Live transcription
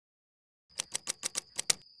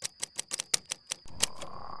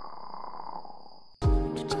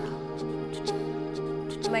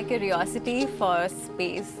My curiosity for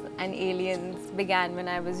space and aliens began when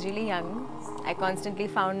I was really young. I constantly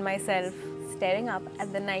found myself staring up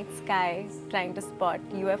at the night sky, trying to spot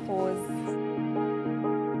UFOs.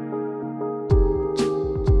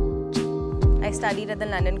 I studied at the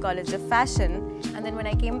London College of Fashion, and then when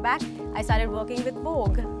I came back, I started working with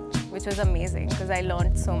Vogue, which was amazing because I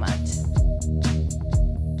learned so much.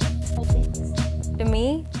 To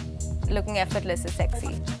me, looking effortless is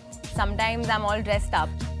sexy. Sometimes I'm all dressed up,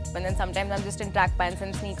 but then sometimes I'm just in track pants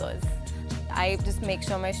and sneakers. I just make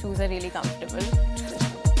sure my shoes are really comfortable.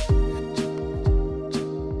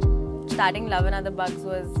 Starting Love and Other Bugs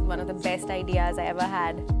was one of the best ideas I ever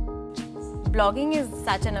had. Blogging is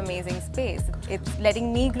such an amazing space. It's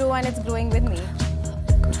letting me grow and it's growing with me.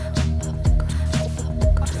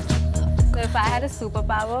 So if I had a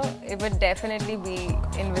superpower, it would definitely be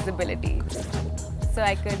invisibility. So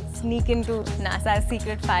I could sneak into NASA's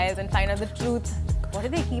secret files and find out the truth. What are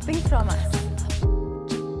they keeping from us?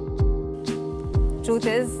 Truth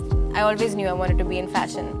is, I always knew I wanted to be in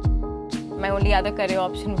fashion. My only other career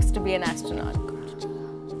option was to be an astronaut.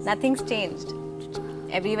 Nothing's changed.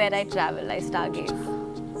 Everywhere I travel, I stargaze.